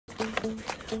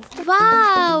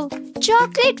वाव,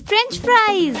 chocolate French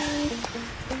fries.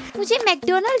 मुझे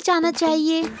McDonald जाना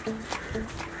चाहिए।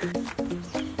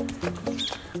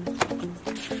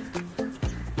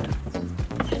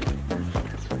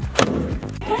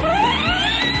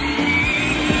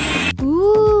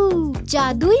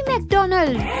 जादुई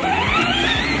मैकडॉनल्ड।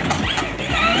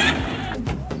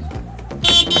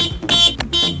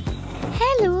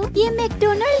 हेलो, ये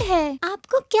मैकडॉनल्ड है।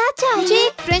 आपको क्या चाहिए? मुझे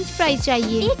एक फ्रेंच फ्राइज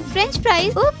चाहिए। एक फ्रेंच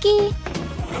फ्राइज? ओके।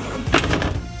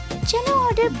 चलो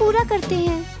ऑर्डर पूरा करते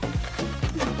हैं।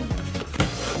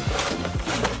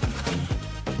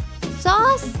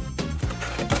 सॉस,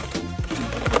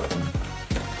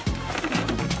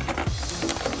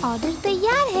 ऑर्डर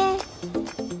तैयार है।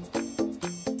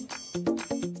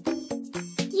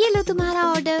 ये लो तुम्हारा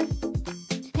order.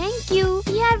 Thank you,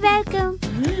 you are welcome.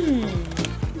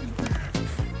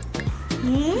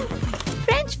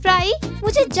 French fry?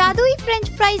 मुझे जादुई फ्रेंच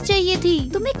फ्राइज चाहिए थी।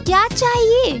 तुम्हें क्या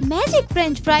चाहिए? Magic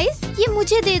French fries? ये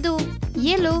मुझे दे दो।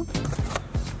 ये लो,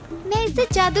 मैं इसे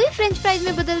जादुई फ्रेंच फ्राइज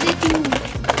में बदल देती हूँ।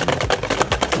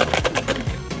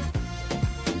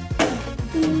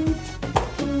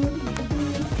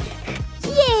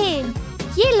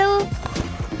 ये लो,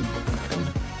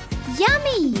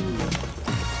 यम्मी।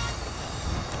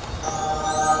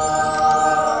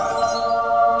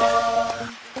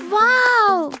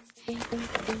 वाव,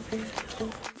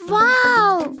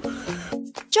 वाव,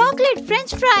 चॉकलेट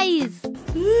फ्रेंच फ्राइज।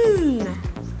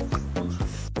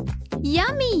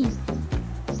 यम्मी।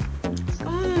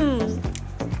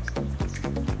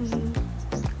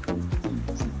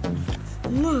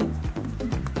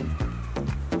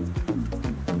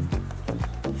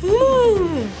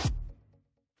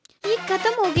 ये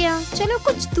खत्म हो गया। चलो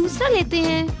कुछ दूसरा लेते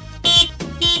हैं।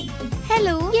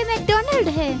 हेलो, ये मैकडॉनल्ड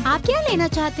है। आप क्या लेना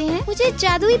चाहते हैं? मुझे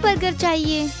जादुई बर्गर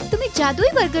चाहिए। तुम्हें जादुई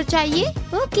बर्गर चाहिए?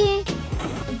 Okay,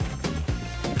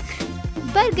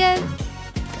 burger.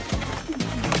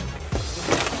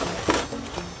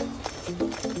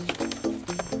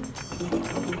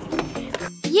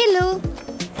 ये लो।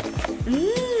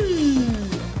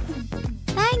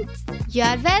 Thanks, you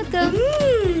are welcome.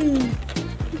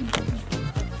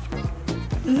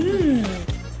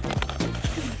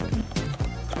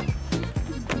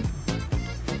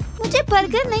 मुझे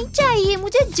बर्गर नहीं चाहिए,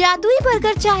 मुझे जादुई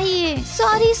बर्गर चाहिए।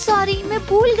 सॉरी, मैं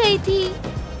भूल गई थी।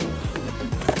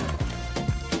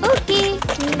 ओके।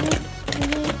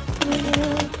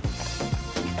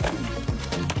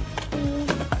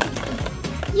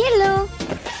 ये लो।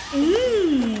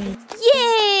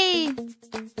 ये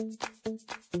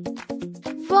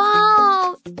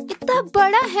वाव, इतना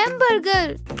बड़ा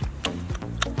हैमबर्गर।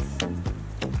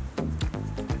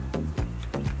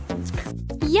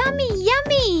 Yummy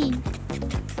yummy.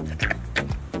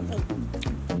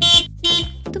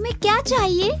 तुम्हें क्या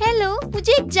चाहिए? हेलो,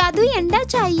 मुझे एक जादुई अंडा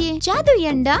चाहिए। जादुई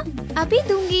अंडा? अभी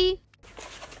दूंगी।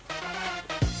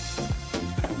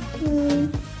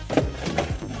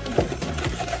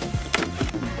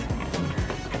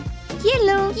 ये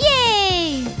लो। ये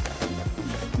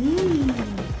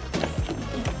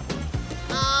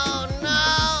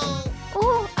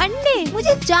अंडे,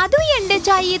 मुझे जादुई अंडे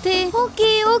चाहिए थे।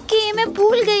 ओके, मैं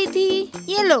भूल गई थी।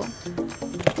 ये लो।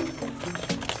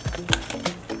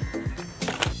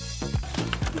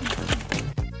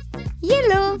 ये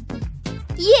लो।